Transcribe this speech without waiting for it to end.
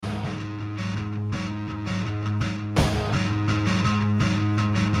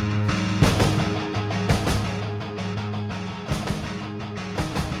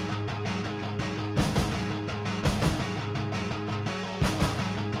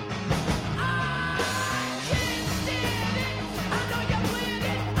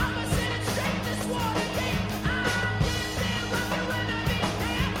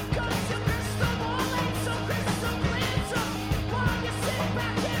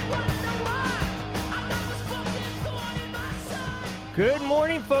Good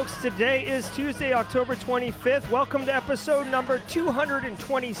morning, folks. Today is Tuesday, October 25th. Welcome to episode number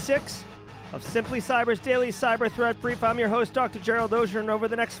 226 of Simply Cyber's Daily Cyber Threat Brief. I'm your host, Dr. Gerald Dozier, and over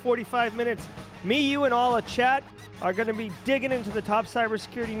the next 45 minutes, me, you, and all a chat are going to be digging into the top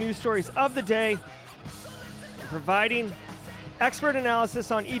cybersecurity news stories of the day, providing expert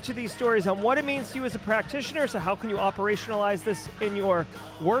analysis on each of these stories on what it means to you as a practitioner. So how can you operationalize this in your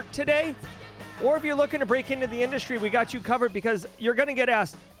work today? Or if you're looking to break into the industry, we got you covered because you're going to get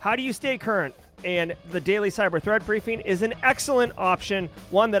asked, how do you stay current? And the Daily Cyber Threat Briefing is an excellent option,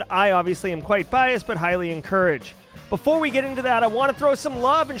 one that I obviously am quite biased, but highly encourage. Before we get into that, I want to throw some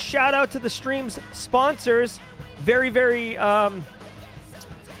love and shout out to the stream's sponsors. Very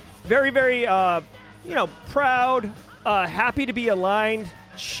proud, happy to be aligned,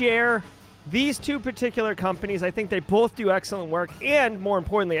 share. These two particular companies, I think they both do excellent work, and more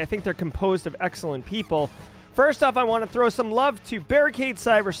importantly, I think they're composed of excellent people. First off, I want to throw some love to Barricade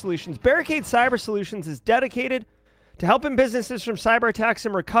Cyber Solutions. Barricade Cyber Solutions is dedicated to helping businesses from cyber attacks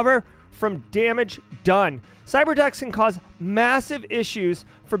and recover from damage done. Cyber attacks can cause massive issues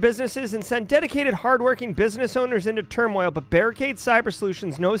for businesses and send dedicated, hardworking business owners into turmoil, but Barricade Cyber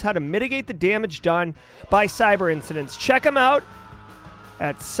Solutions knows how to mitigate the damage done by cyber incidents. Check them out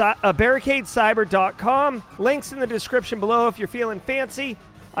at barricadecyber.com. Links in the description below if you're feeling fancy.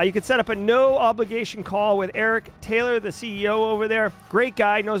 You can set up a no-obligation call with Eric Taylor, the CEO over there. Great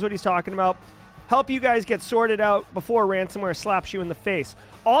guy, knows what he's talking about. Help you guys get sorted out before ransomware slaps you in the face.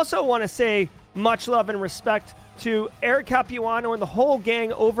 Also want to say much love and respect to Eric Capuano and the whole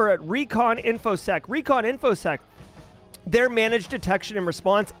gang over at Recon InfoSec. Recon InfoSec, their Managed Detection and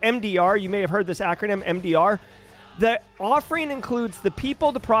Response, MDR. You may have heard this acronym, MDR. The offering includes the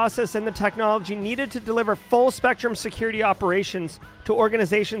people, the process, and the technology needed to deliver full-spectrum security operations to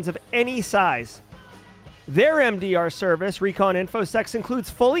organizations of any size. Their MDR service, Recon InfoSec, includes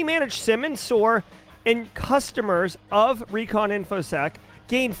fully managed SIM and SOAR, and customers of Recon InfoSec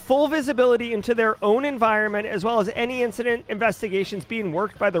gain full visibility into their own environment, as well as any incident investigations being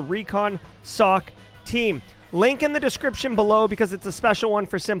worked by the Recon SOC team. Link in the description below because it's a special one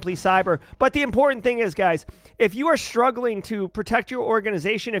for Simply Cyber. But the important thing is, guys, if you are struggling to protect your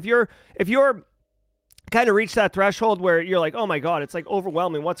organization, if you're kind of reached that threshold where you're like, oh my God, it's like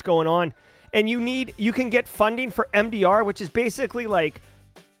overwhelming, what's going on? And you can get funding for MDR, which is basically like,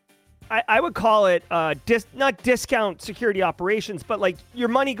 I would call it not discount security operations, but like your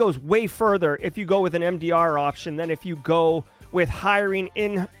money goes way further if you go with an MDR option than if you go with hiring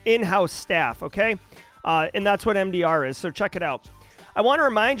in-house staff, okay? And that's what MDR is, so check it out. I want to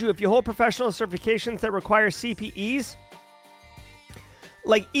remind you, if you hold professional certifications that require CPEs,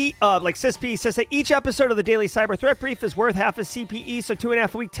 like CISP, CISA, each episode of the Daily Cyber Threat Brief is worth half a CPE, so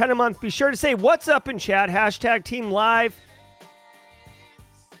 2.5 a week, 10 a month. Be sure to say what's up in chat, hashtag Team Live.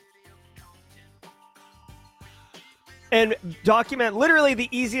 And document literally the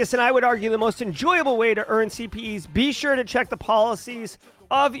easiest and I would argue the most enjoyable way to earn CPEs. Be sure to check the policies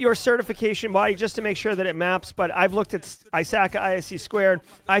of your certification body just to make sure that it maps. But I've looked at ISACA, ISC squared.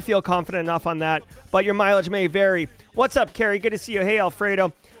 I feel confident enough on that, but your mileage may vary. What's up, Carrie? Good to see you. Hey,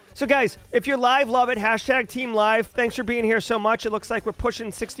 Alfredo. So guys, if you're live, love it. Hashtag Team Live. Thanks for being here so much. It looks like we're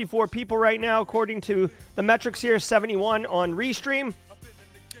pushing 64 people right now, according to the metrics here, 71 on Restream.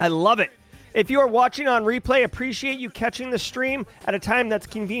 I love it. If you are watching on replay, appreciate you catching the stream at a time that's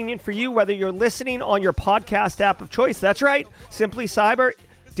convenient for you, whether you're listening on your podcast app of choice. That's right. Simply Cyber,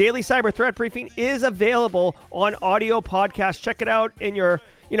 Daily Cyber Threat Briefing is available on audio podcast. Check it out in your,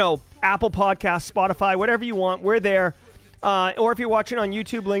 Apple Podcasts, Spotify, whatever you want. We're there. Or if you're watching on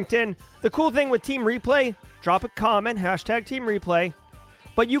YouTube, LinkedIn. The cool thing with Team Replay, drop a comment, hashtag Team Replay.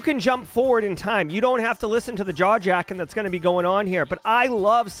 But you can jump forward in time. You don't have to listen to the jaw jacking that's going to be going on here. But I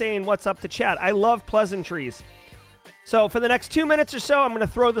love saying what's up to chat. I love pleasantries. So for the next 2 minutes or so, I'm going to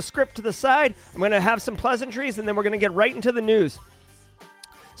throw the script to the side. I'm going to have some pleasantries, and then we're going to get right into the news.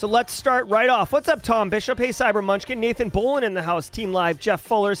 So let's start right off. What's up, Tom Bishop? Hey, Cyber Munchkin. Nathan Bolin in the house. Team Live. Jeff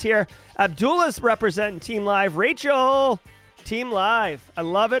Fuller's here. Abdullah's representing Team Live. Rachel, Team Live. I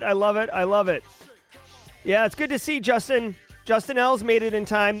love it. I love it. I love it. Yeah, it's good to see Justin. Justin L's made it in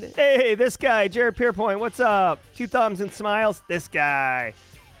time. Hey, this guy, Jared Pierpoint, what's up? 2 thumbs and smiles. This guy.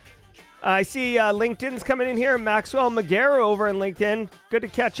 I see LinkedIn's coming in here. Maxwell Magaro over in LinkedIn. Good to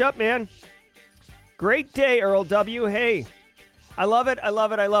catch up, man. Great day, Earl W. Hey, I love it. I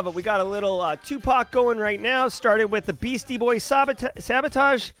love it. I love it. We got a little Tupac going right now. Started with the Beastie Boys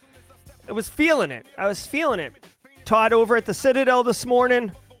Sabotage. I was feeling it. Todd over at the Citadel this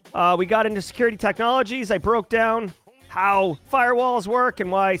morning. We got into security technologies. I broke down how firewalls work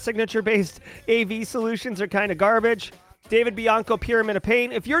and why signature-based AV solutions are kind of garbage. David Bianco Pyramid of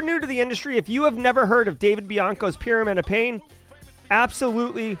Pain. If you're new to the industry, if you have never heard of David Bianco's Pyramid of Pain,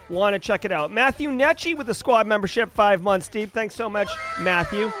 absolutely want to check it out. Matthew Netchie with the squad membership, 5 months deep. Thanks so much,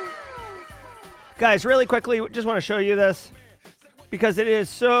 Matthew. Guys, really quickly, just want to show you this because it is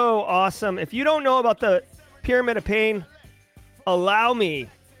so awesome. If you don't know about the Pyramid of Pain, allow me.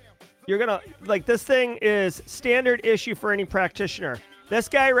 You're going to, like, this thing is standard issue for any practitioner. This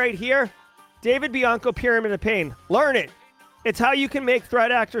guy right here, David Bianco Pyramid of Pain. Learn it. It's how you can make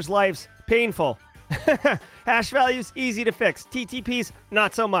threat actors' lives painful. Hash values, easy to fix. TTPs,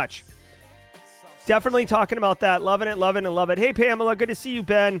 not so much. Definitely talking about that. Loving it, loving it, love it. Hey, Pamela, good to see you,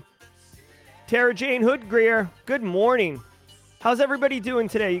 Ben. Tara Jane Hood Greer, good morning. How's everybody doing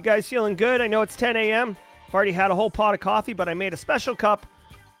today? You guys feeling good? I know it's 10 a.m. I've already had a whole pot of coffee, but I made a special cup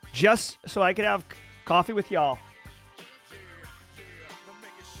just so I could have coffee with y'all.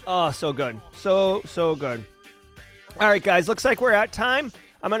 Oh, so good. So good. All right, guys, looks like we're at time.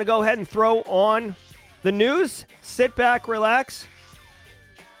 I'm going to go ahead and throw on the news. Sit back, relax.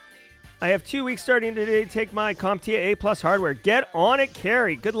 I have 2 weeks starting today to take my CompTIA A+ hardware. Get on it,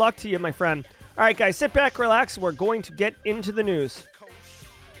 Carrie. Good luck to you, my friend. All right, guys, sit back, relax. We're going to get into the news.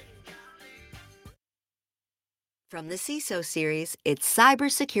 From the CISO series, it's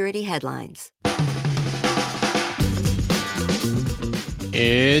cybersecurity headlines.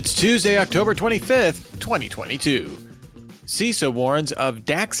 It's Tuesday, October 25th, 2022. CISO warns of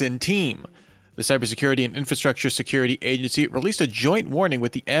Daxon team. The Cybersecurity and Infrastructure Security Agency released a joint warning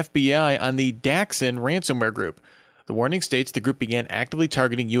with the FBI on the Daxon ransomware group. The warning states the group began actively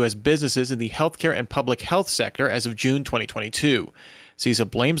targeting U.S. businesses in the healthcare and public health sector as of June 2022. CISA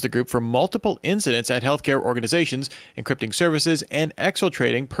blames the group for multiple incidents at healthcare organizations, encrypting services, and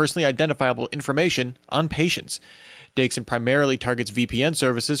exfiltrating personally identifiable information on patients. Daxon primarily targets VPN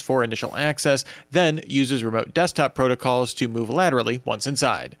services for initial access, then uses remote desktop protocols to move laterally once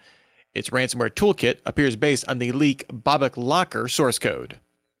inside. Its ransomware toolkit appears based on the leak Bobak Locker source code.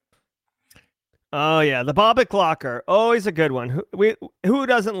 Oh, yeah, the Bobak Locker. Always a good one. Who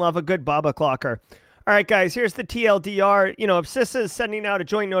doesn't love a good Bobak Locker? All right, guys, here's the TLDR. You know, if CISA is sending out a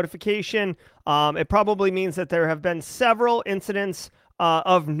joint notification, it probably means that there have been several incidents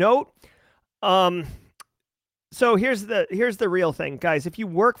of note. So here's the real thing, guys. If you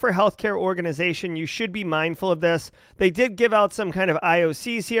work for a healthcare organization, you should be mindful of this. They did give out some kind of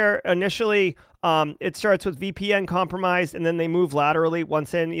IOCs here. Initially, it starts with VPN compromised, and then they move laterally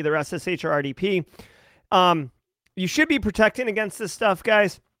once in either SSH or RDP. You should be protecting against this stuff,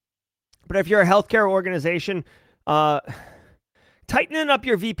 guys. But if you're a healthcare organization, tightening up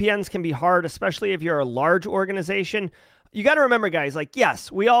your VPNs can be hard, especially if you're a large organization. You got to remember, guys, like, yes,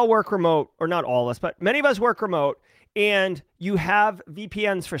 we all work remote, or not all of us, but many of us work remote, and you have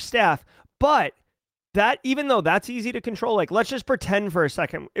VPNs for staff. But that, even though that's easy to control, like, let's just pretend for a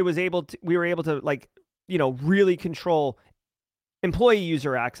second we were able to, like, you know, really control employee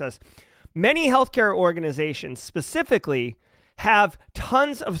user access. Many healthcare organizations specifically have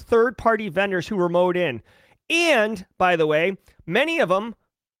tons of third-party vendors who remote in. And, by the way, many of them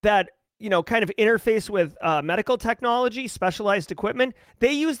that, you know, kind of interface with medical technology, specialized equipment,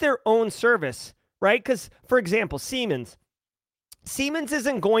 they use their own service, right? Because, for example, Siemens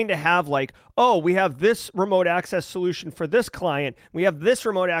isn't going to have like, oh, we have this remote access solution for this client. We have this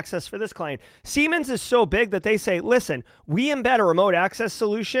remote access for this client. Siemens is so big that they say, listen, we embed a remote access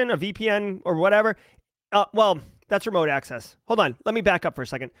solution, a VPN or whatever. Well, that's remote access. Hold on. Let me back up for a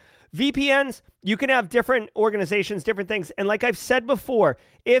second. VPNs, you can have different organizations, different things. And like I've said before,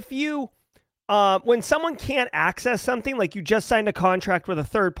 if you, when someone can't access something, like you just signed a contract with a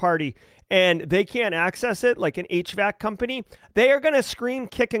third party and they can't access it, like an HVAC company, they are going to scream,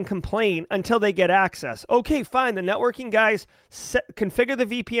 kick, and complain until they get access. Okay, fine. The networking guys configure the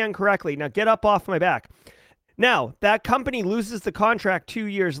VPN correctly. Now get up off my back. Now, that company loses the contract 2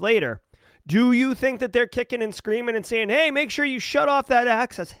 years later. Do you think that they're kicking and screaming and saying, hey, make sure you shut off that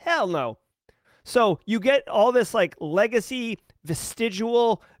access? Hell no. So you get all this like legacy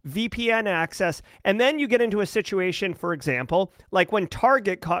vestigial VPN access, and then you get into a situation, for example, like when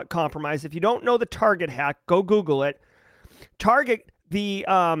Target compromised. If you don't know the Target hack, go Google it. Target, the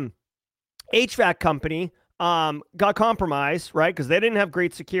HVAC company, got compromised, right? Because they didn't have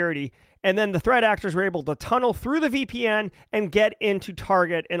great security. And then the threat actors were able to tunnel through the VPN and get into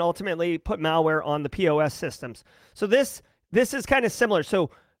Target and ultimately put malware on the POS systems. So this is kind of similar.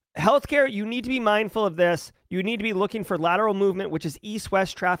 So healthcare, you need to be mindful of this. You need to be looking for lateral movement, which is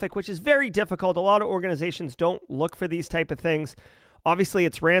east-west traffic, which is very difficult. A lot of organizations don't look for these type of things. Obviously,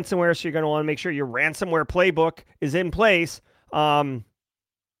 it's ransomware, so you're going to want to make sure your ransomware playbook is in place.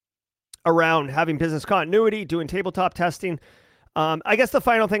 around having business continuity, doing tabletop testing. I guess the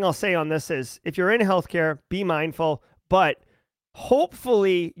final thing I'll say on this is if you're in healthcare, be mindful, but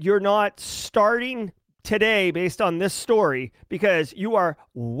hopefully you're not starting today based on this story, because you are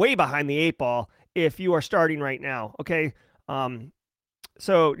way behind the 8 ball if you are starting right now. Okay.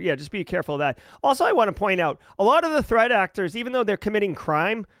 So yeah, just be careful of that. Also, I want to point out a lot of the threat actors, even though they're committing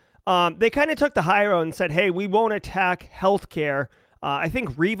crime, they kind of took the high road and said, hey, we won't attack healthcare. I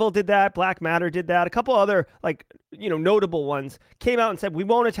think Revel did that. Black Matter did that. A couple other notable ones came out and said, we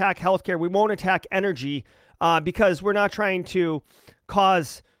won't attack healthcare. We won't attack energy because we're not trying to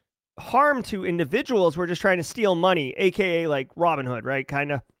cause harm to individuals. We're just trying to steal money, AKA like Robin Hood, right?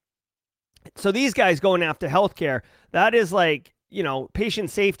 Kind of. So these guys going after healthcare, that is like, patient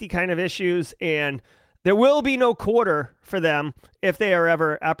safety kind of issues. And there will be no quarter for them if they are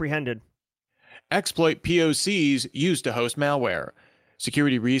ever apprehended. Exploit POCs used to host malware.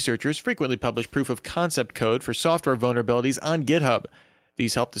 Security researchers frequently publish proof of concept code for software vulnerabilities on GitHub.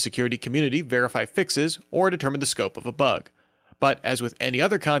 These help the security community verify fixes or determine the scope of a bug. But as with any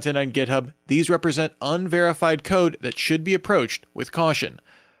other content on GitHub, these represent unverified code that should be approached with caution.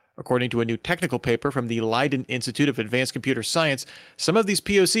 According to a new technical paper from the Leiden Institute of Advanced Computer Science, some of these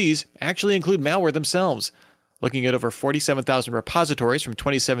POCs actually include malware themselves. Looking at over 47,000 repositories from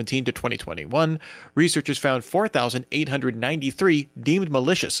 2017 to 2021, researchers found 4,893 deemed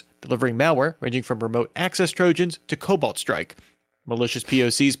malicious, delivering malware ranging from remote access Trojans to Cobalt Strike. Malicious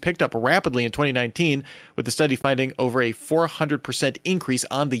POCs picked up rapidly in 2019, with the study finding over a 400% increase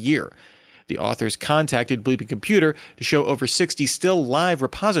on the year. The authors contacted Bleeping Computer to show over 60 still live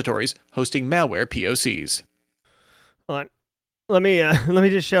repositories hosting malware POCs. Hold on. Let me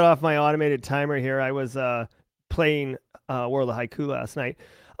just shut off my automated timer here. I was playing World of Haiku last night.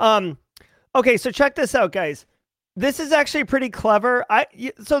 Okay, so check this out, guys. This is actually pretty clever.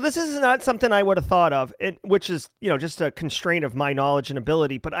 So this is not something I would have thought of, which is, just a constraint of my knowledge and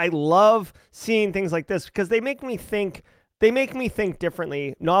ability. But I love seeing things like this because they make me think. They make me think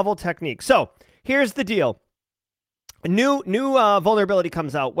differently. Novel technique. So here's the deal. A new vulnerability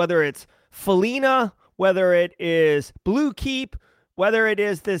comes out, whether it's Felina, whether it is Blue Keep, whether it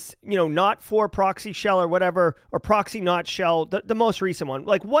is this, not for proxy shell or whatever, or proxy not shell, the most recent one,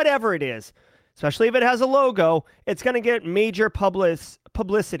 like whatever it is, especially if it has a logo, it's going to get major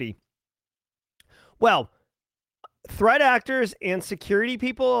publicity. Well, threat actors and security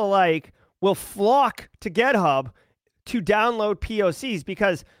people alike will flock to GitHub to download POCs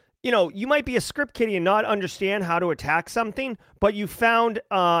because, you might be a script kiddie and not understand how to attack something, but you found,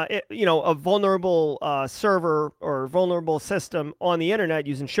 a vulnerable server or vulnerable system on the internet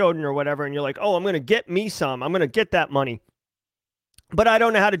using Shodan or whatever, and you're like, oh, I'm going to get me some. I'm going to get that money. But I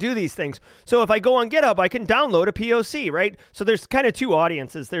don't know how to do these things. So if I go on GitHub, I can download a POC, right? So there's kind of two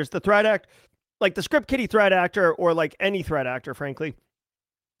audiences. There's the threat act, like the script kiddie threat actor, or like any threat actor, frankly,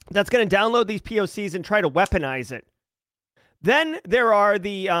 that's going to download these POCs and try to weaponize it. Then there are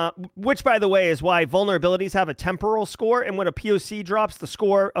the, which by the way is why vulnerabilities have a temporal score. And when a POC drops, the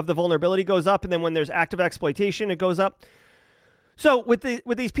score of the vulnerability goes up. And then when there's active exploitation, it goes up. So with these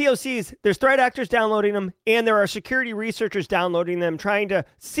POCs, there's threat actors downloading them, and there are security researchers downloading them, trying to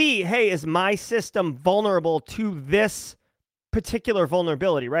see, hey, is my system vulnerable to this particular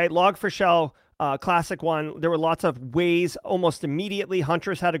vulnerability, right? Log4Shell, classic one. There were lots of ways almost immediately.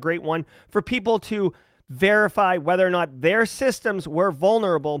 Huntress had a great one for people to verify whether or not their systems were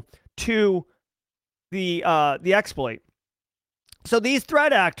vulnerable to the exploit. So these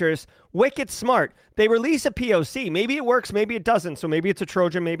threat actors, wicked smart. They release a POC. Maybe it works, maybe it doesn't. So maybe it's a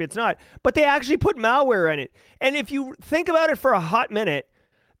Trojan, maybe it's not. But they actually put malware in it. And if you think about it for a hot minute,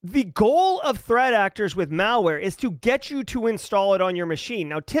 the goal of threat actors with malware is to get you to install it on your machine.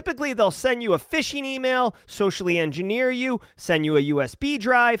 Now, typically, they'll send you a phishing email, socially engineer you, send you a USB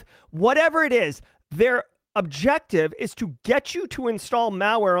drive, whatever it is. Their objective is to get you to install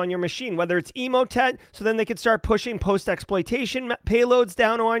malware on your machine, whether it's Emotet, so then they can start pushing post-exploitation payloads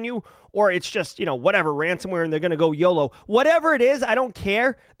down on you, or it's just, whatever, ransomware, and they're going to go YOLO. Whatever it is, I don't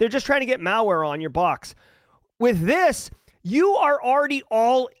care. They're just trying to get malware on your box. With this, you are already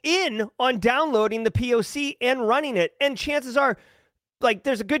all in on downloading the POC and running it. And chances are,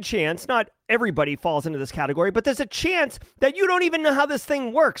 there's a good chance, not everybody falls into this category, but there's a chance that you don't even know how this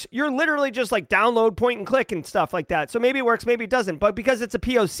thing works. You're literally just download, point and click and stuff like that. So maybe it works, maybe it doesn't. But because it's a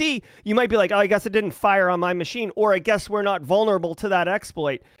POC, you might be like, oh, I guess it didn't fire on my machine, or I guess we're not vulnerable to that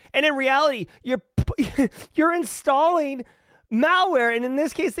exploit. And in reality, you're installing malware. And in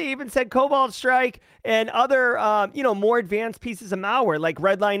this case, they even said Cobalt Strike and other, more advanced pieces of malware like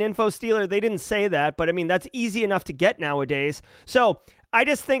Redline Info Stealer. They didn't say that, but I mean, that's easy enough to get nowadays. So I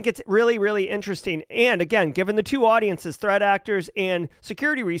just think it's really, really interesting. And again, given the two audiences, threat actors and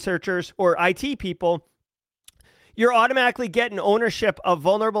security researchers or IT people, you're automatically getting ownership of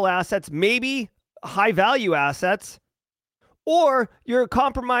vulnerable assets, maybe high value assets, or you're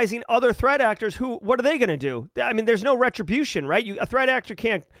compromising other threat actors who, what are they going to do? I mean, there's no retribution, right? A threat actor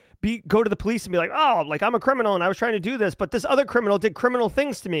can't go to the police and be like, oh, like I'm a criminal and I was trying to do this, but this other criminal did criminal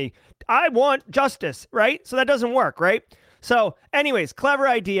things to me. I want justice, right? So that doesn't work, right? So anyways, clever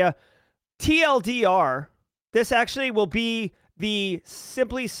idea. TLDR, this actually will be the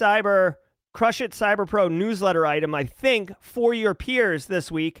Simply Cyber Crush It Cyber Pro newsletter item, I think, for your peers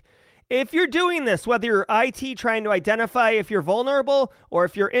this week. If you're doing this, whether you're IT trying to identify if you're vulnerable or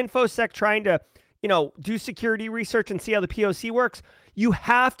if you're InfoSec trying to, do security research and see how the POC works, you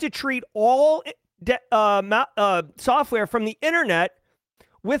have to treat all software from the internet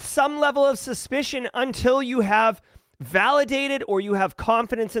with some level of suspicion until you have validated or you have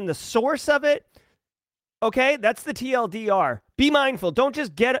confidence in the source of it. Okay, that's the TLDR. Be mindful. Don't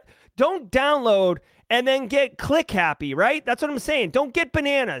download and then get click happy, right? That's what I'm saying. Don't get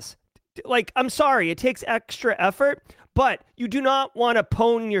bananas. Like, I'm sorry, it takes extra effort, but you do not want to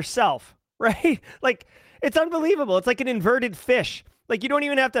pwn yourself, right? Like, it's unbelievable. It's like an inverted fish. Like, you don't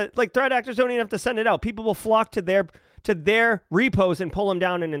even have to, like, threat actors don't even have to send it out. People will flock to their repos and pull them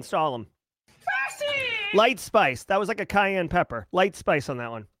down and install them. Light spice. That was like a cayenne pepper. Light spice on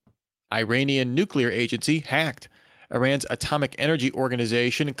that one. Iranian nuclear agency hacked. Iran's Atomic Energy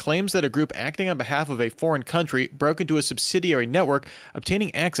Organization claims that a group acting on behalf of a foreign country broke into a subsidiary network,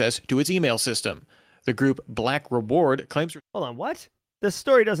 obtaining access to its email system. The group Black Reward claims... Hold on, what? This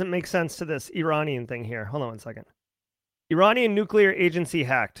story doesn't make sense to this Iranian thing here. Hold on 1 second. Iranian nuclear agency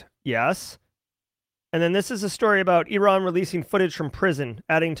hacked. Yes. And then this is a story about Iran releasing footage from prison,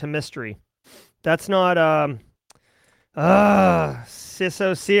 adding to mystery. That's not,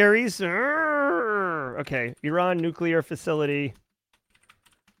 CISO series. Okay, Iran nuclear facility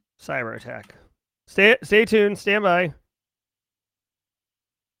cyber attack. Stay tuned. Stand by.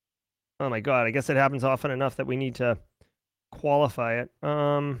 Oh my God, I guess it happens often enough that we need to qualify it.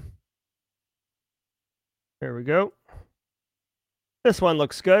 There we go. This one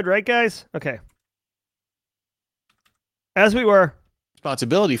looks good, right, guys? Okay. As we were.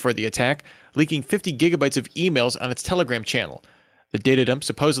 Responsibility for the attack, leaking 50 gigabytes of emails on its Telegram channel. The data dump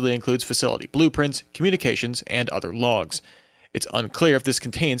supposedly includes facility blueprints, communications, and other logs. It's unclear if this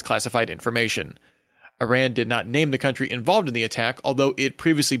contains classified information. Iran did not name the country involved in the attack, although it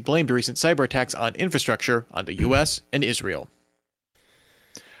previously blamed recent cyber attacks on infrastructure on the U.S. and Israel.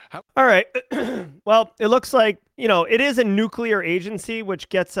 All right. Well, it looks like, it is a nuclear agency, which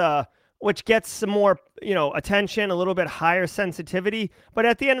gets some more, attention, a little bit higher sensitivity. But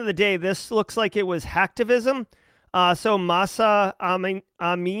at the end of the day, this looks like it was hacktivism. So Masa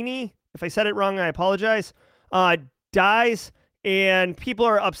Amini, if I said it wrong, I apologize, dies, and people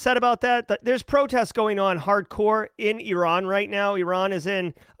are upset about that. There's protests going on hardcore in Iran right now. Iran is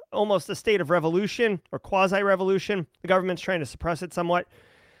in almost a state of revolution or quasi-revolution. The government's trying to suppress it somewhat.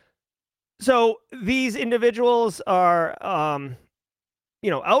 So these individuals are,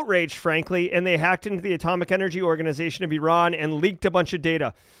 outraged, frankly, and they hacked into the Atomic Energy Organization of Iran and leaked a bunch of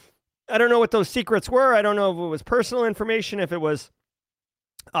data. I don't know what those secrets were. I don't know if it was personal information, if it was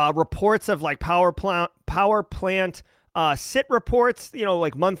reports of like power plant sit reports,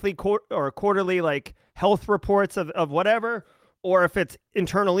 like monthly or quarterly like health reports of whatever, or if it's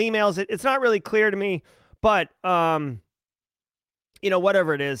internal emails. It's not really clear to me, but whatever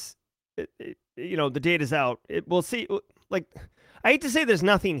it is, the data's out. We'll see. Like, I hate to say there's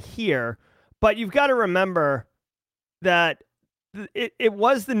nothing here, but you've got to remember that it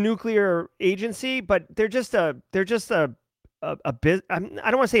was the nuclear agency, but they're just a I don't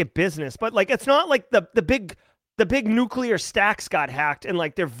want to say a business, but like, it's not like the big nuclear stacks got hacked and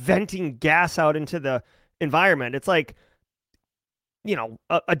like they're venting gas out into the environment. It's like,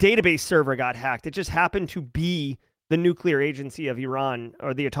 a database server got hacked. It just happened to be the nuclear agency of Iran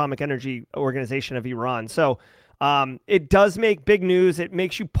or the Atomic Energy Organization of Iran. So it does make big news. It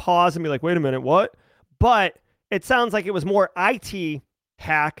makes you pause and be like, wait a minute, what? But it sounds like it was more IT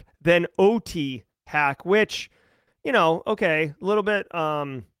hack than OT hack, which, okay, a little bit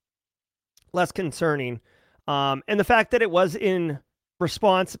less concerning. And the fact that it was in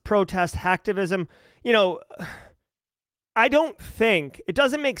response, protest, hacktivism, I don't think, it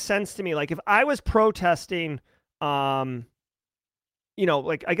doesn't make sense to me. Like if I was protesting, like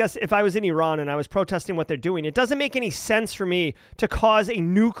I guess if I was in Iran and I was protesting what they're doing, it doesn't make any sense for me to cause a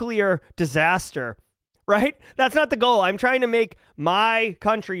nuclear disaster, right? That's not the goal. I'm trying to make my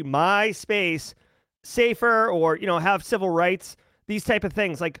country, my space safer or, have civil rights. these type of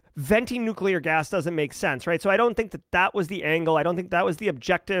things, like venting nuclear gas doesn't make sense, right? So I don't think that was the angle. I don't think that was the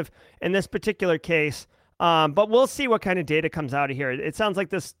objective in this particular case. But we'll see what kind of data comes out of here. It sounds like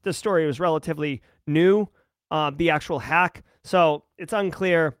this story was relatively new, the actual hack. So it's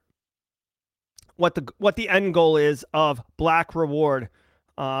unclear what the end goal is of Black Reward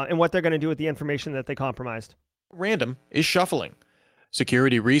and what they're going to do with the information that they compromised. Random is shuffling.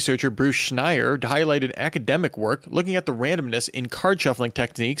 Security researcher Bruce Schneier highlighted academic work looking at the randomness in card shuffling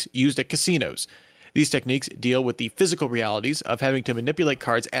techniques used at casinos. These techniques deal with the physical realities of having to manipulate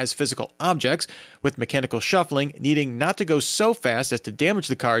cards as physical objects, with mechanical shuffling needing not to go so fast as to damage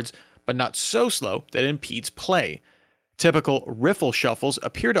the cards, but not so slow that it impedes play. Typical riffle shuffles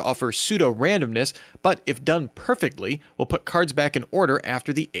appear to offer pseudo-randomness, but if done perfectly, will put cards back in order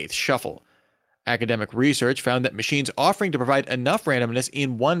after the 8th shuffle. Academic research found that machines offering to provide enough randomness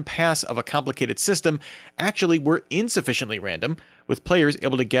in one pass of a complicated system actually were insufficiently random, with players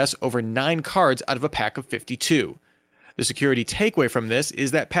able to guess over 9 cards out of a pack of 52. The security takeaway from this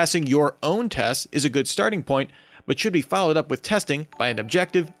is that passing your own test is a good starting point, but should be followed up with testing by an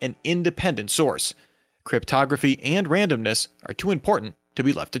objective and independent source. Cryptography and randomness are too important to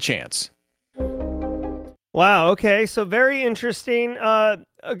be left to chance. Wow. Okay. So very interesting.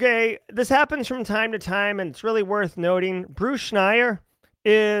 Okay. This happens from time to time, and it's really worth noting. Bruce Schneier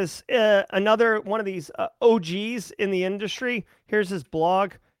is another one of these OGs in the industry. Here's his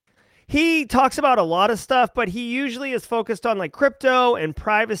blog. He talks about a lot of stuff, but he usually is focused on like crypto and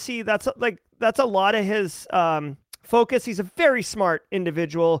privacy. That's a lot of his focus. He's a very smart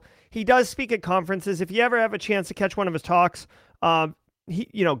individual. He does speak at conferences. If you ever have a chance to catch one of his talks,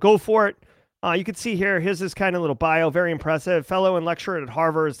 go for it. You can see here, here's his kind of little bio, very impressive. Fellow and lecturer at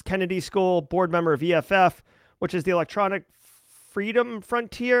Harvard's Kennedy School, board member of EFF, which is the Electronic Freedom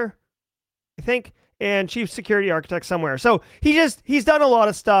Frontier, I think, and chief security architect somewhere. So he's done a lot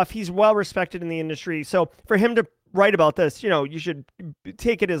of stuff. He's well respected in the industry. So for him to write about this, you should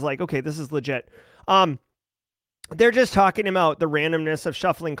take it as like, okay, this is legit. They're just talking about the randomness of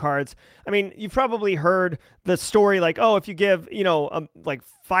shuffling cards. I mean, you've probably heard the story like, oh, if you give, like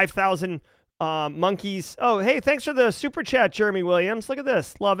 5,000 monkeys. Oh, hey, thanks for the super chat, Jeremy Williams. Look at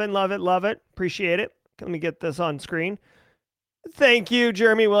this. Love it. Appreciate it. Let me get this on screen. Thank you,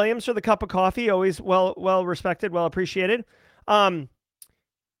 Jeremy Williams, for the cup of coffee. Always well respected, well appreciated.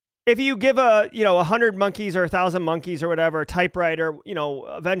 If you give 100 monkeys or 1,000 monkeys or whatever, a typewriter,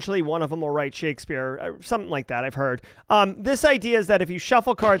 eventually one of them will write Shakespeare, or something like that. I've heard. This idea is that if you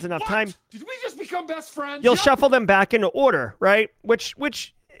shuffle cards enough time, did we just become best friends? You'll shuffle them back into order, right? Which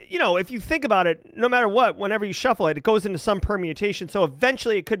if you think about it, no matter what, whenever you shuffle it, it goes into some permutation. So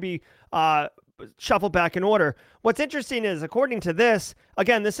eventually it could be shuffled back in order. What's interesting is, according to this,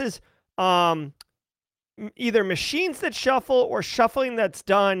 again, this is either machines that shuffle or shuffling that's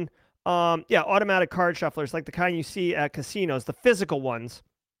done, automatic card shufflers, like the kind you see at casinos, the physical ones.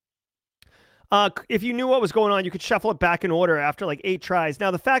 If you knew what was going on, you could shuffle it back in order after like 8 tries.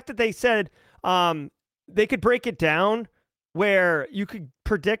 Now, the fact that they said they could break it down where you could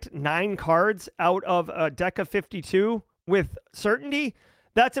predict 9 cards out of a deck of 52 with certainty,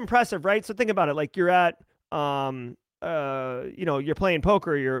 that's impressive, right? So think about it. Like you're at, you're playing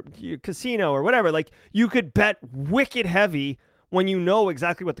poker, you're casino or whatever. Like you could bet wicked heavy when you know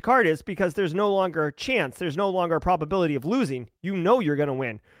exactly what the card is, because there's no longer a chance. There's no longer a probability of losing. You're going to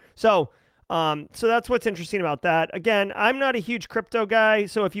win. So that's what's interesting about that. Again, I'm not a huge crypto guy.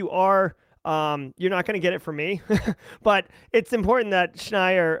 So if you are, you're not going to get it from me, but it's important that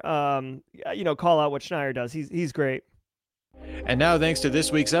Schneier, call out what Schneier does. He's great. And now, thanks to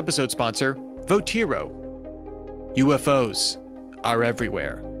this week's episode sponsor, Votiro. UFOs are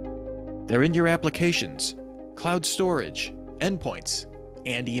everywhere. They're in your applications, cloud storage, endpoints,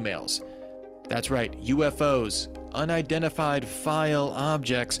 and emails. That's right, UFOs, unidentified file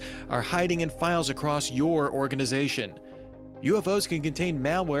objects, are hiding in files across your organization. UFOs can contain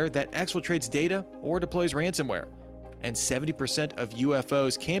malware that exfiltrates data or deploys ransomware. And 70% of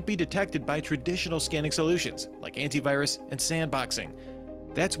UFOs can't be detected by traditional scanning solutions like antivirus and sandboxing.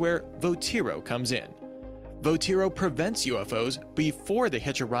 That's where Votiro comes in. Votiro prevents UFOs before they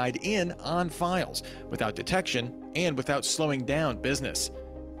hitch a ride in on files, without detection and without slowing down business.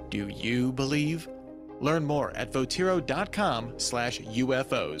 Do you believe? Learn more at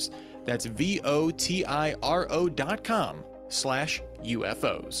Votiro.com/UFOs. That's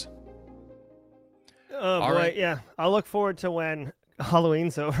VOTIRO.com/UFOs. Oh, boy, right. Yeah. I'll look forward to when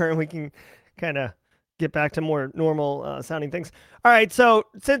Halloween's over and we can kind of get back to more normal sounding things. All right, so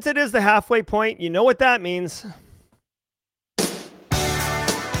since it is the halfway point, you know what that means.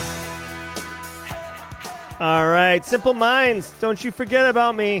 All right, Simple Minds, don't you forget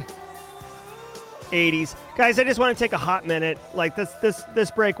about me. 80s. Guys, I just want to take a hot minute. Like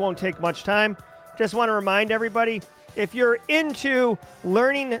this break won't take much time. Just want to remind everybody, if you're into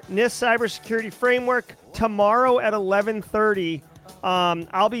learning NIST cybersecurity framework, tomorrow at 11:30,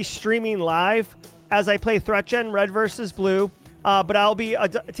 I'll be streaming live as I play ThreatGen Red versus Blue. But I'll be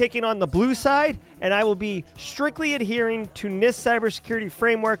taking on the blue side, and I will be strictly adhering to NIST cybersecurity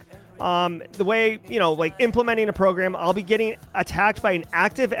framework. The way, like implementing a program, I'll be getting attacked by an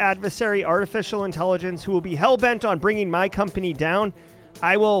active adversary, artificial intelligence, who will be hell-bent on bringing my company down.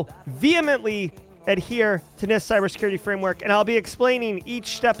 I will vehemently adhere to NIST cybersecurity framework, and I'll be explaining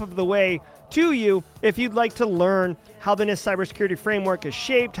each step of the way to you if you'd like to learn how the NIST cybersecurity framework is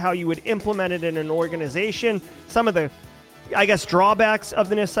shaped, how you would implement it in an organization, some of the, drawbacks of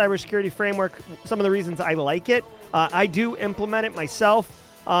the NIST cybersecurity framework, some of the reasons I like it. I do implement it myself.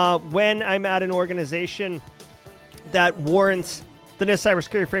 When I'm at an organization that warrants the NIST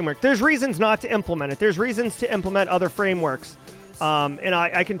cybersecurity framework. There's reasons not to implement it. There's reasons to implement other frameworks. And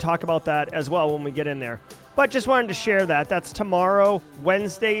I can talk about that as well when we get in there. But just wanted to share that. That's tomorrow,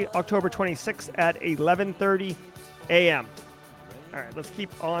 Wednesday, October 26th at 11:30 a.m. All right, let's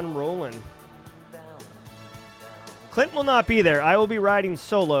keep on rolling. Clint will not be there. I will be riding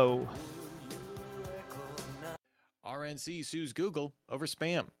solo. RNC sues Google over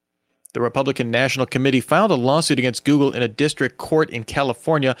spam. The Republican National Committee filed a lawsuit against Google in a district court in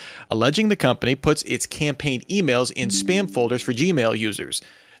California, alleging the company puts its campaign emails in spam folders for Gmail users.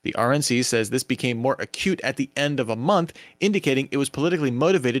 The RNC says this became more acute at the end of a month, indicating it was politically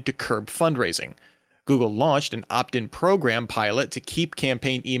motivated to curb fundraising. Google launched an opt-in program pilot to keep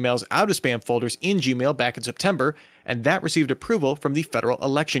campaign emails out of spam folders in Gmail back in September, and that received approval from the Federal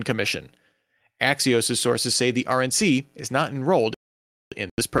Election Commission. Axios' sources say the RNC is not enrolled in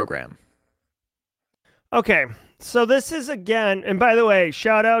this program. Okay, so this is again, and by the way,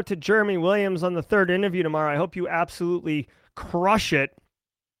 shout out to Jeremy Williams on the third interview tomorrow. I hope you absolutely crush it.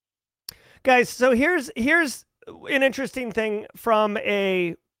 Guys, so here's an interesting thing from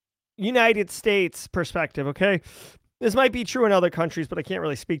a United States perspective, okay? This might be true in other countries, but I can't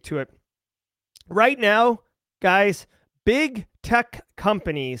really speak to it. Right now, guys, big tech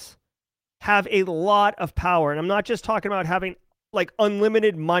companies have a lot of power. And I'm not just talking about having like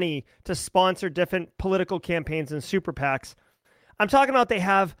unlimited money to sponsor different political campaigns and super PACs. I'm talking about they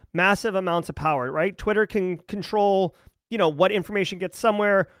have massive amounts of power, right? Twitter can control, what information gets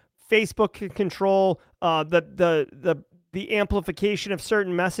somewhere. Facebook can control the amplification of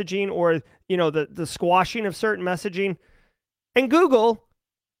certain messaging, or, the squashing of certain messaging. And Google,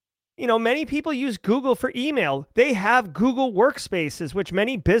 many people use Google for email. They have Google Workspaces, which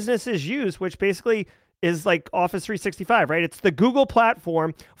many businesses use, which basically is like Office 365, right? It's the Google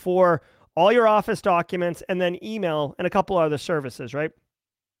platform for all your Office documents and then email and a couple other services, right?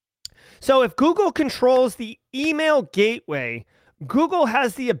 So if Google controls the email gateway, Google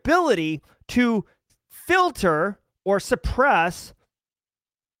has the ability to filter or suppress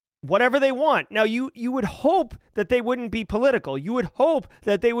whatever they want. Now, you would hope that they wouldn't be political. You would hope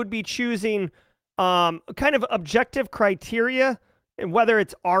that they would be choosing kind of objective criteria, and whether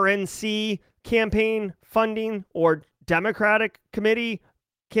it's RNC campaign funding or Democratic committee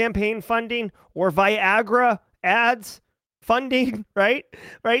campaign funding or Viagra ads funding, right?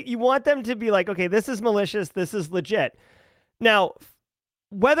 Right? You want them to be like, okay, this is malicious, this is legit. Now,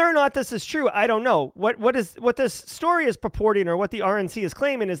 whether or not this is true, I don't know. What this story is purporting, or what the RNC is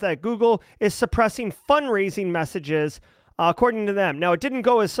claiming, is that Google is suppressing fundraising messages, according to them. Now, it didn't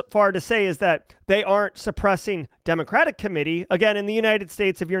go as far to say as that they aren't suppressing Democratic committee. Again, in the United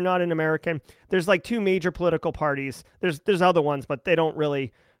States, if you're not an American, there's like two major political parties. There's other ones, but they don't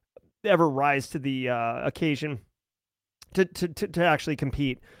really ever rise to the occasion to actually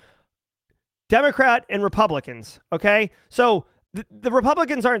compete. Democrat and Republicans, okay? So the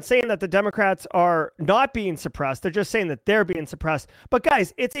Republicans aren't saying that the Democrats are not being suppressed. They're just saying that they're being suppressed. But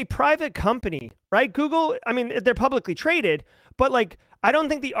guys, it's a private company, right? Google, I mean, they're publicly traded, but like, I don't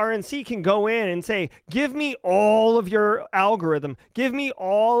think the RNC can go in and say, give me all of your algorithm. Give me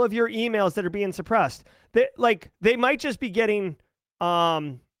all of your emails that are being suppressed. They might just be getting,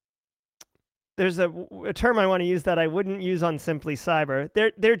 there's a term I want to use that I wouldn't use on Simply Cyber.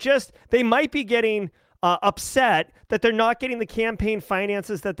 They might be getting upset that they're not getting the campaign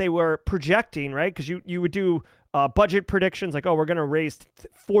finances that they were projecting, right? Because you would do budget predictions like, oh, we're going to raise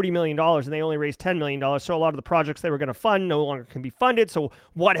 $40 million, and they only raised $10 million. So a lot of the projects they were going to fund no longer can be funded. So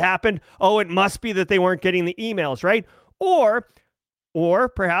what happened? Oh, it must be that they weren't getting the emails, right? Or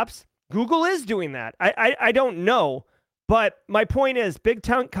perhaps Google is doing that. I don't know. But my point is, big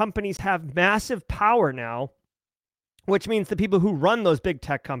tech companies have massive power now, which means the people who run those big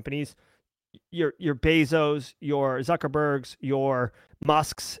tech companies, your Bezos, your Zuckerbergs, your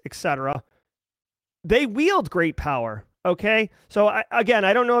Musks, etc., they wield great power. Okay. So I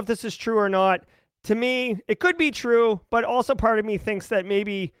don't know if this is true or not. To me, it could be true, but also part of me thinks that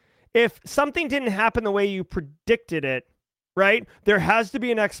maybe if something didn't happen the way you predicted it, right, there has to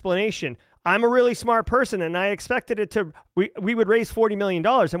be an explanation. I'm a really smart person, and I expected it to, we would raise $40 million,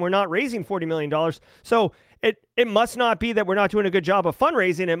 and we're not raising $40 million. So it must not be that we're not doing a good job of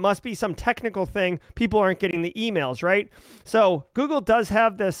fundraising. It must be some technical thing. People aren't getting the emails, right? So Google does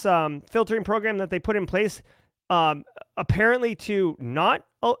have this filtering program that they put in place, apparently to not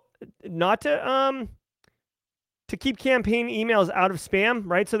to keep campaign emails out of spam,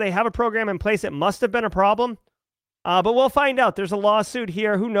 right? So they have a program in place. It must have been a problem. But we'll find out. There's a lawsuit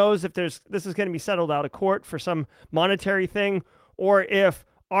here. Who knows if this is going to be settled out of court for some monetary thing, or if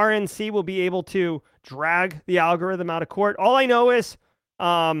RNC will be able to drag the algorithm out of court. All I know is,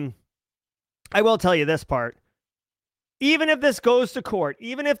 I will tell you this part. Even if this goes to court,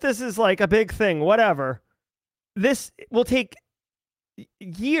 even if this is like a big thing, whatever, this will take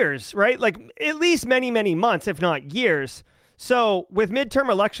years, right? Like at least many, many months, if not years. So with midterm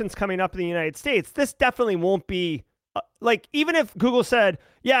elections coming up in the United States, this definitely won't be like, even if Google said,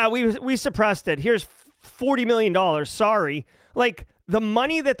 yeah, we suppressed it, here's $40 million, sorry. Like the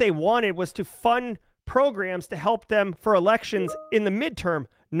money that they wanted was to fund programs to help them for elections in the midterm,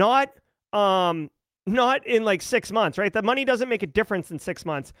 not in like 6 months, right? The money doesn't make a difference in 6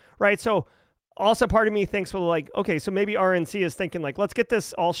 months, right? So also part of me thinks, well, like, okay, so maybe RNC is thinking like, let's get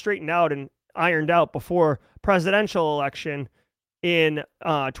this all straightened out and ironed out before presidential election in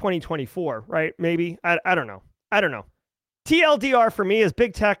 2024, right? Maybe. I don't know. TLDR for me is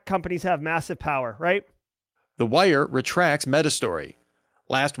big tech companies have massive power, right? The Wire retracts Meta story.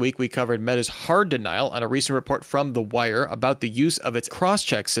 Last week, we covered Meta's hard denial on a recent report from The Wire about the use of its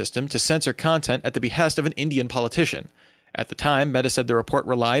cross-check system to censor content at the behest of an Indian politician. At the time, Meta said the report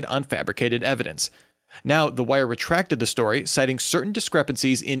relied on fabricated evidence. Now, The Wire retracted the story, citing certain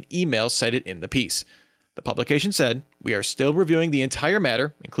discrepancies in emails cited in the piece. The publication said, "We are still reviewing the entire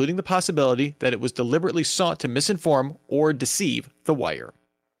matter, including the possibility that it was deliberately sought to misinform or deceive The Wire."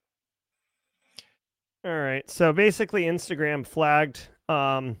 All right. So basically, Instagram flagged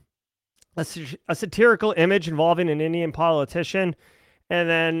a satirical image involving an Indian politician, and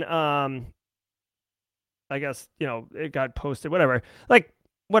then I guess, it got posted. Whatever. Like,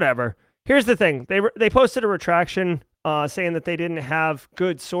 whatever. Here's the thing: they posted a retraction saying that they didn't have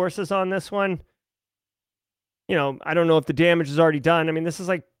good sources on this one. I don't know if the damage is already done. I mean, this is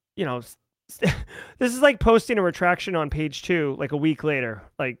like, this is like posting a retraction on page 2 like a week later.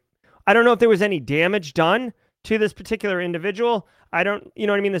 Like, I don't know if there was any damage done to this particular individual. I don't, you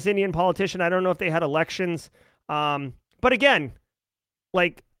know what I mean? This Indian politician, I don't know if they had elections. But again,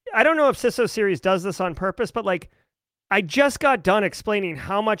 like, I don't know if CISO Series does this on purpose, but like, I just got done explaining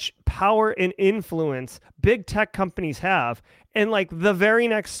how much power and influence big tech companies have. And like the very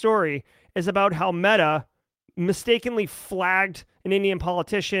next story is about how Meta mistakenly flagged an Indian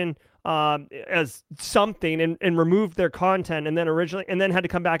politician as something and removed their content, and then had to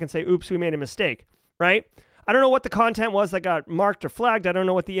come back and say, oops, we made a mistake, right? I don't know what the content was that got marked or flagged. I don't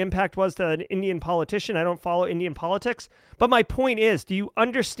know what the impact was to an Indian politician. I don't follow Indian politics. But my point is, do you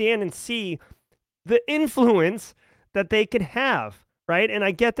understand and see the influence that they can have, right? And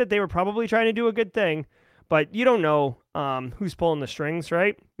I get that they were probably trying to do a good thing, but you don't know who's pulling the strings,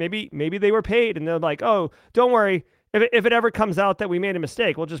 right? Maybe they were paid and they're like, oh, don't worry. If it ever comes out that we made a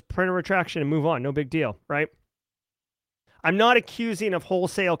mistake, we'll just print a retraction and move on. No big deal, right? I'm not accusing of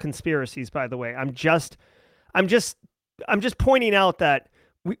wholesale conspiracies, by the way. I'm just pointing out that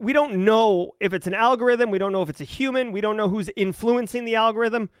we don't know if it's an algorithm. We don't know if it's a human. We don't know who's influencing the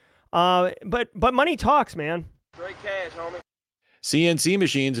algorithm. But money talks, man. Straight cash, homie. CNC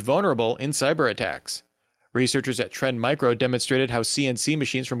machines vulnerable in cyber attacks. Researchers at Trend Micro demonstrated how CNC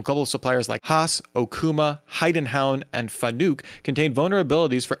machines from global suppliers like Haas, Okuma, Heidenhaus, and Fanuc contain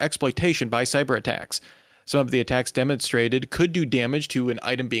vulnerabilities for exploitation by cyber attacks. Some of the attacks demonstrated could do damage to an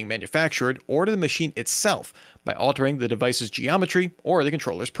item being manufactured or to the machine itself by altering the device's geometry or the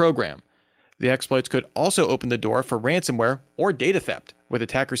controller's program. The exploits could also open the door for ransomware or data theft, with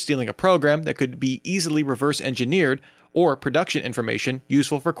attackers stealing a program that could be easily reverse engineered or production information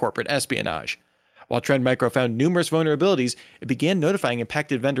useful for corporate espionage. While Trend Micro found numerous vulnerabilities, it began notifying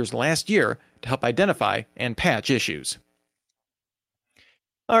impacted vendors last year to help identify and patch issues.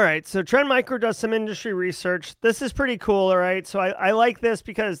 All right, so Trend Micro does some industry research. This is pretty cool, all right? So I like this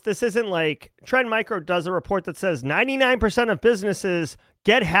because this isn't like Trend Micro does a report that says 99% of businesses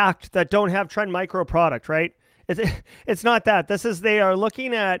get hacked that don't have Trend Micro product, right? It's not that. They are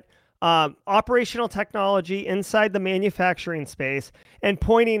looking at operational technology inside the manufacturing space and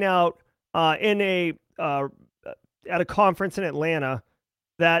pointing out at a conference in Atlanta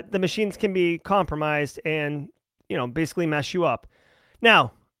that the machines can be compromised and, basically mess you up.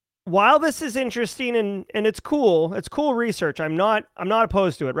 Now, while this is interesting and it's cool research. I'm not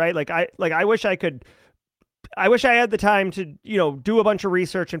opposed to it, right? I wish I had the time to, do a bunch of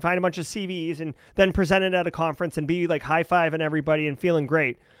research and find a bunch of CVs and then present it at a conference and be like high-fiving everybody and feeling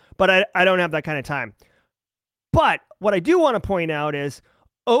great. But I don't have that kind of time. But what I do want to point out is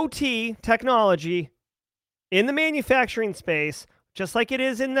OT technology in the manufacturing space, just like it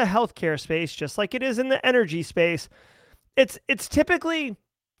is in the healthcare space, just like it is in the energy space, it's typically,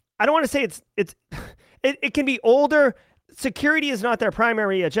 I don't want to say it can be older. Security is not their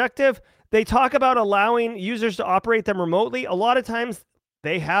primary objective. They talk about allowing users to operate them remotely. A lot of times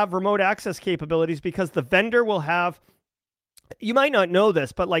they have remote access capabilities because the vendor will have, you might not know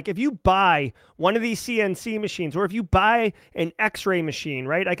this, but like if you buy one of these CNC machines or if you buy an X-ray machine,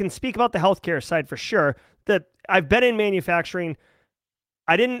 right? I can speak about the healthcare side for sure. That I've been in manufacturing.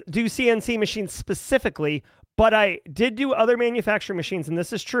 I didn't do CNC machines specifically, but I did do other manufacturing machines, and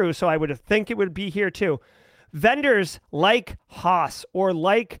this is true, so I would think it would be here too. Vendors like Haas or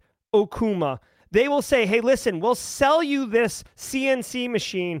like Okuma, they will say, hey, listen, we'll sell you this CNC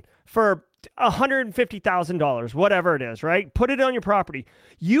machine for $150,000, whatever it is, right? Put it on your property.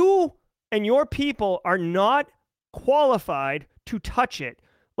 You and your people are not qualified to touch it.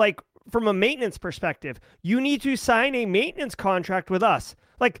 Like, from a maintenance perspective, you need to sign a maintenance contract with us.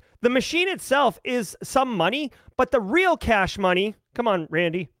 Like, the machine itself is some money, but the real cash money, come on,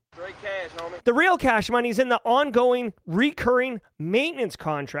 Randy. Straight cash, homie. The real cash money is in the ongoing, recurring maintenance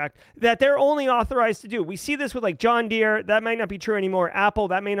contract that they're only authorized to do. We see this with like John Deere. That might not be true anymore. Apple,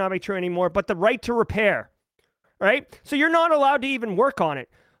 that may not be true anymore, but the right to repair, right? So you're not allowed to even work on it.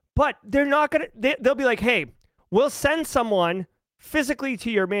 But they're not going to, they'll be like, hey, we'll send someone physically to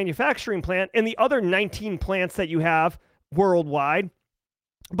your manufacturing plant and the other 19 plants that you have worldwide,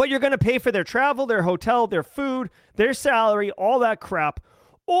 but you're going to pay for their travel, their hotel, their food, their salary, all that crap.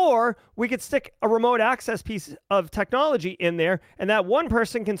 Or we could stick a remote access piece of technology in there, and that one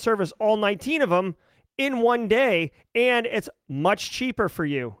person can service all 19 of them in one day, and it's much cheaper for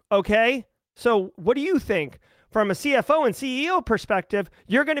you, okay? So what do you think? From a CFO and CEO perspective,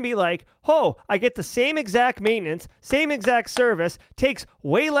 you're going to be like, oh, I get the same exact maintenance, same exact service, takes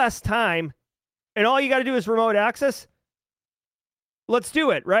way less time, and all you got to do is remote access? Let's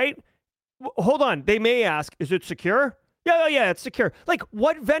do it, right? Hold on. They may ask, is it secure? Yeah, it's secure. Like,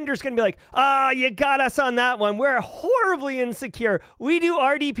 what vendor's going to be like, you got us on that one. We're horribly insecure. We do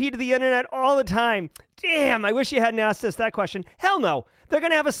RDP to the internet all the time. Damn, I wish you hadn't asked us that question. Hell no. They're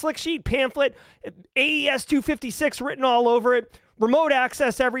going to have a slick sheet pamphlet, AES 256 written all over it, remote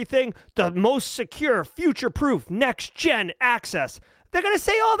access everything, the most secure, future-proof, next-gen access. They're going to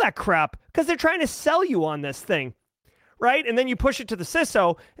say all that crap because they're trying to sell you on this thing. Right? And then you push it to the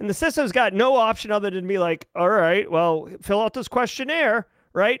CISO, and the CISO's got no option other than be like, all right, well, fill out this questionnaire,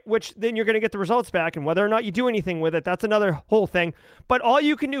 right? Which then you're going to get the results back, and whether or not you do anything with it, that's another whole thing. But all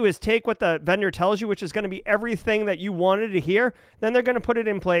you can do is take what the vendor tells you, which is going to be everything that you wanted to hear. Then they're going to put it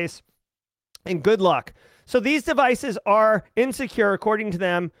in place, and good luck. So these devices are insecure according to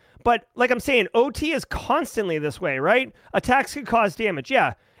them. But like I'm saying, OT is constantly this way, right? Attacks could cause damage.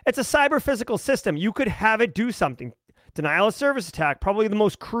 Yeah, it's a cyber physical system. You could have it do something. Denial of service attack, probably the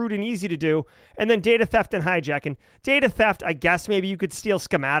most crude and easy to do. And then data theft and hijacking. Data theft, I guess maybe you could steal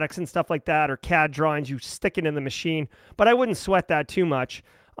schematics and stuff like that, or CAD drawings, you stick it in the machine. But I wouldn't sweat that too much.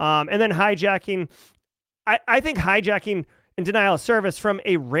 And then hijacking, I think hijacking and denial of service from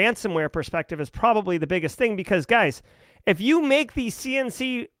a ransomware perspective is probably the biggest thing. Because, guys, if you make these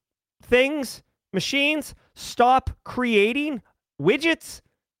CNC things, machines, stop creating widgets,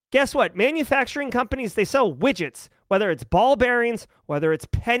 guess what? Manufacturing companies, they sell widgets. Whether it's ball bearings, whether it's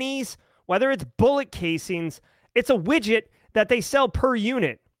pennies, whether it's bullet casings, it's a widget that they sell per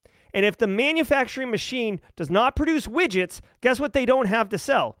unit. And if the manufacturing machine does not produce widgets, guess what they don't have to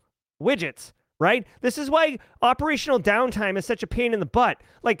sell? Widgets, right? This is why operational downtime is such a pain in the butt.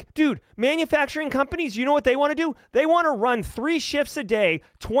 Like, dude, manufacturing companies, you know what they want to do? They want to run 3 shifts a day,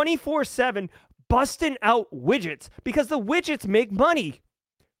 24/7, busting out widgets because the widgets make money.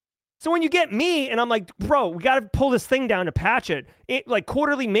 So when you get me and I'm like, bro, we got to pull this thing down to patch it. Like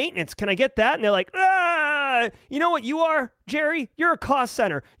quarterly maintenance. Can I get that? And they're like, You know what you are, Jerry? You're a cost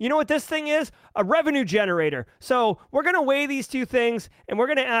center. You know what this thing is? A revenue generator. So we're going to weigh these two things, and we're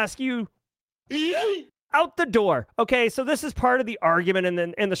going to ask you out the door. Okay, so this is part of the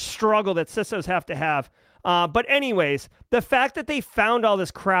argument and the struggle that CISOs have to have. But anyways, the fact that they found all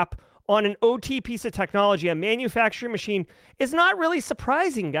this crap on an OT piece of technology, a manufacturing machine, is not really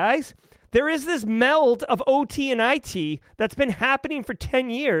surprising, guys. There is this meld of OT and IT that's been happening for 10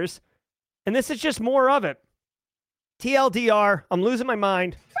 years, and this is just more of it. TLDR, I'm losing my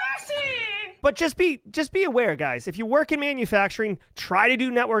mind. But just be aware, guys. If you work in manufacturing, try to do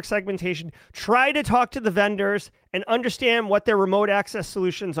network segmentation. Try to talk to the vendors and understand what their remote access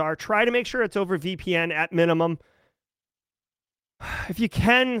solutions are. Try to make sure it's over VPN at minimum. If you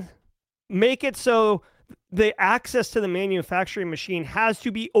can, make it so the access to the manufacturing machine has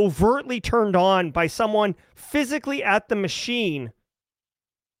to be overtly turned on by someone physically at the machine.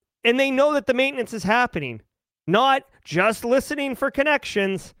 And they know that the maintenance is happening, not just listening for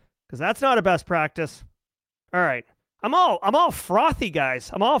connections. Because that's not a best practice. All right. I'm all frothy, guys.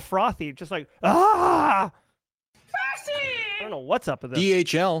 I'm all frothy. Just like, I don't know what's up with this.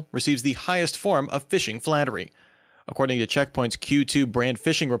 DHL receives the highest form of phishing flattery. According to Checkpoint's Q2 brand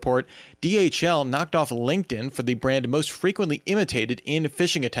phishing report, DHL knocked off LinkedIn for the brand most frequently imitated in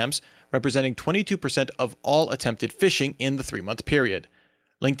phishing attempts, representing 22% of all attempted phishing in the 3-month period.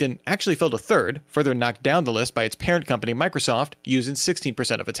 LinkedIn actually fell to third, further knocked down the list by its parent company Microsoft, using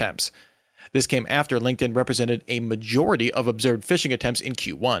 16% of attempts. This came after LinkedIn represented a majority of observed phishing attempts in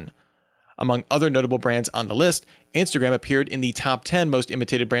Q1. Among other notable brands on the list, Instagram appeared in the top 10 most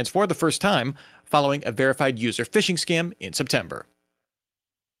imitated brands for the first time, following a verified user phishing scam in September.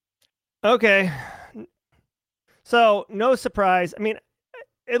 Okay. So, no surprise. I mean,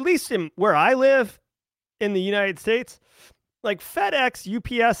 at least in where I live in the United States, like FedEx,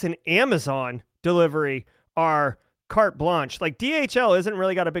 UPS, and Amazon delivery are carte blanche. Like DHL isn't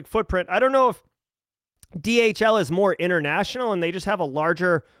really got a big footprint. I don't know if DHL is more international and they just have a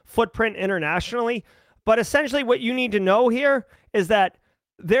larger footprint internationally. But essentially what you need to know here is that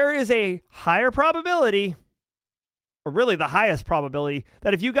there is a higher probability, or really the highest probability,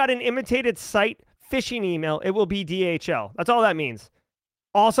 that if you got an imitated site phishing email, it will be DHL. That's all that means.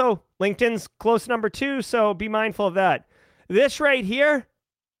 Also, LinkedIn's close number 2, so be mindful of that. This right here,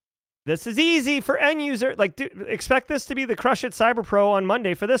 this is easy for end user. Like, expect this to be the Crush It Cyber Pro on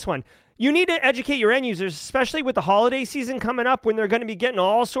Monday for this one. You need to educate your end users, especially with the holiday season coming up when they're going to be getting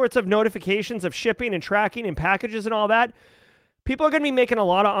all sorts of notifications of shipping and tracking and packages and all that. People are going to be making a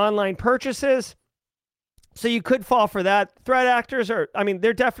lot of online purchases, so you could fall for that. Threat actors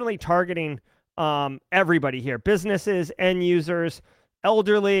they're definitely targeting everybody here. Businesses, end users,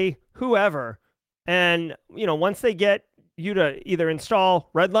 elderly, whoever. And, once they get you to either install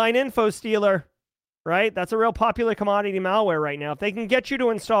Redline Info Stealer, right? That's a real popular commodity malware right now. If they can get you to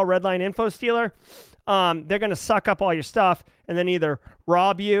install Redline Info Stealer, they're going to suck up all your stuff and then either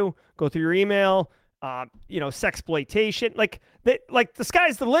rob you, go through your email, sexploitation. Like the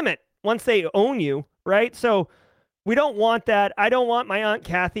sky's the limit once they own you, right? So we don't want that. I don't want my Aunt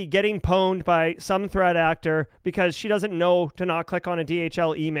Kathy getting pwned by some threat actor because she doesn't know to not click on a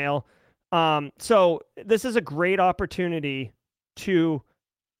DHL email. So this is a great opportunity to,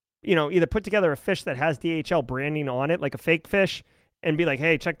 either put together a fish that has DHL branding on it, like a fake fish, and be like,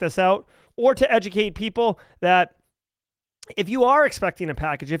 hey, check this out. Or to educate people that if you are expecting a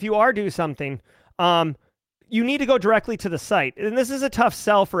package, if you are doing something, you need to go directly to the site. And this is a tough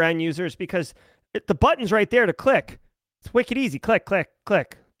sell for end users because the button's right there to click. It's wicked easy. Click, click,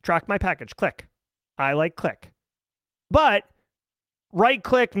 click. Track my package. Click. I like click. But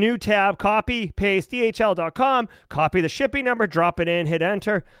right-click, new tab, copy, paste, DHL.com, copy the shipping number, drop it in, hit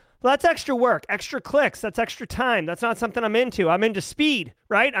enter. Well, that's extra work, extra clicks. That's extra time. That's not something I'm into. I'm into speed,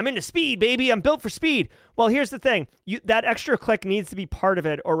 right? I'm into speed, baby. I'm built for speed. Well, here's the thing. That extra click needs to be part of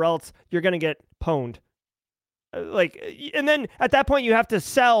it or else you're going to get pwned. And then at that point, you have to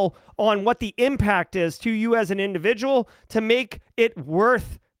sell on what the impact is to you as an individual to make it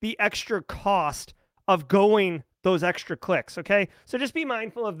worth the extra cost of going those extra clicks, okay? So just be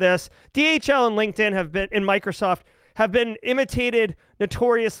mindful of this. DHL and LinkedIn and Microsoft have been imitated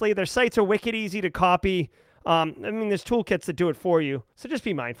notoriously. Their sites are wicked easy to copy. There's toolkits that do it for you. So just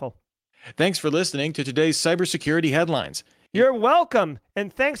be mindful. Thanks for listening to today's cybersecurity headlines. You're welcome.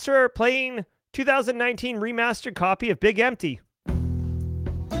 And thanks for playing 2019 remastered copy of Big Empty.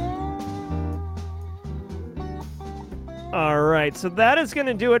 All right, so that is going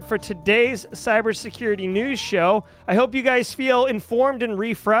to do it for today's cybersecurity news show. I hope you guys feel informed and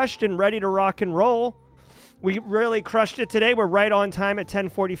refreshed and ready to rock and roll. We really crushed it today. We're right on time at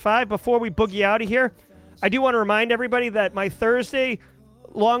 10:45. Before we boogie out of here, I do want to remind everybody that my Thursday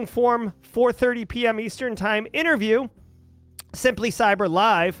long-form 4:30 p.m. Eastern Time interview, Simply Cyber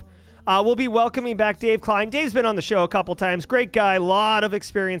Live, we'll be welcoming back Dave Klein. Dave's been on the show a couple times. Great guy, a lot of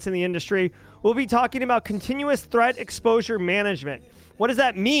experience in the industry. We'll be talking about continuous threat exposure management. What does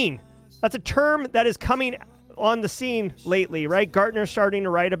that mean? That's a term that is coming on the scene lately, right? Gartner's starting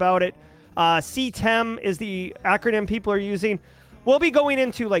to write about it. CTEM is the acronym people are using. We'll be going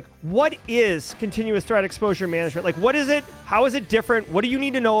into, like, what is continuous threat exposure management? Like, what is it? How is it different? What do you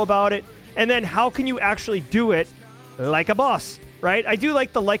need to know about it? And then how can you actually do it like a boss, right? I do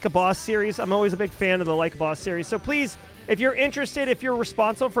like the Like a Boss series. I'm always a big fan of the Like a Boss series. So please, if you're interested, if you're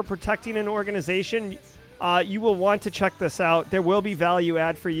responsible for protecting an organization, you will want to check this out. There will be value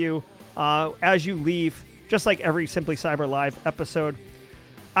add for you as you leave, just like every Simply Cyber Live episode.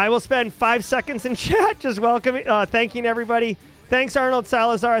 I will spend 5 seconds in chat just welcoming, thanking everybody. Thanks, Arnold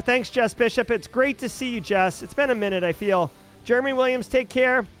Salazar. Thanks, Jess Bishop. It's great to see you, Jess. It's been a minute, I feel. Jeremy Williams, take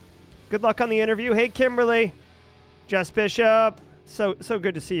care. Good luck on the interview. Hey, Kimberly. Jess Bishop. So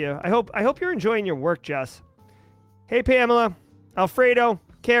good to see you. I hope you're enjoying your work, Jess. Hey, Pamela. Alfredo.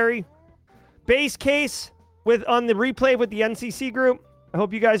 Carrie. Base case on the replay with the NCC group. I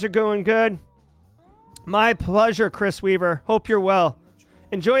hope you guys are going good. My pleasure, Chris Weaver. Hope you're well.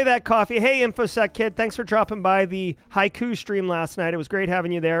 Enjoy that coffee. Hey, InfoSec Kid, thanks for dropping by the Haiku stream last night. It was great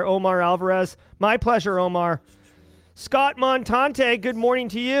having you there. Omar Alvarez. My pleasure, Omar. Scott Montante, good morning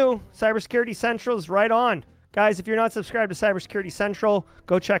to you. Cybersecurity Central is right on. Guys, if you're not subscribed to Cybersecurity Central,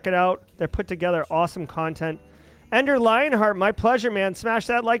 go check it out. They're put together awesome content. Ender Lionheart, my pleasure, man. Smash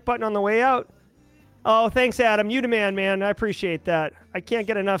that like button on the way out. Oh, thanks, Adam. You demand, man. I appreciate that. I can't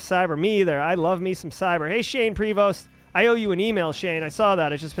get enough cyber. Me either. I love me some cyber. Hey, Shane Prevost. I owe you an email, Shane. I saw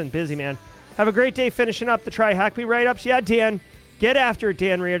that. It's just been busy, man. Have a great day finishing up the Try Hack Me write-ups. Yeah, Dan. Get after it,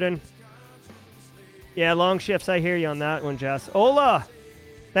 Dan Reardon. Yeah, long shifts. I hear you on that one, Jess. Ola.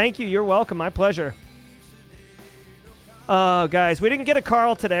 Thank you. You're welcome. My pleasure. Guys, we didn't get a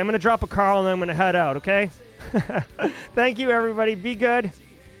Carl today. I'm going to drop a Carl and then I'm going to head out, okay? Thank you, everybody. Be good.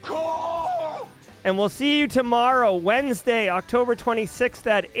 And we'll see you tomorrow, Wednesday, October 26th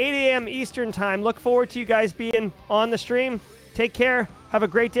at 8 a.m. Eastern Time. Look forward to you guys being on the stream. Take care. Have a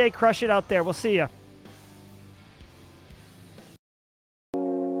great day. Crush it out there. We'll see you.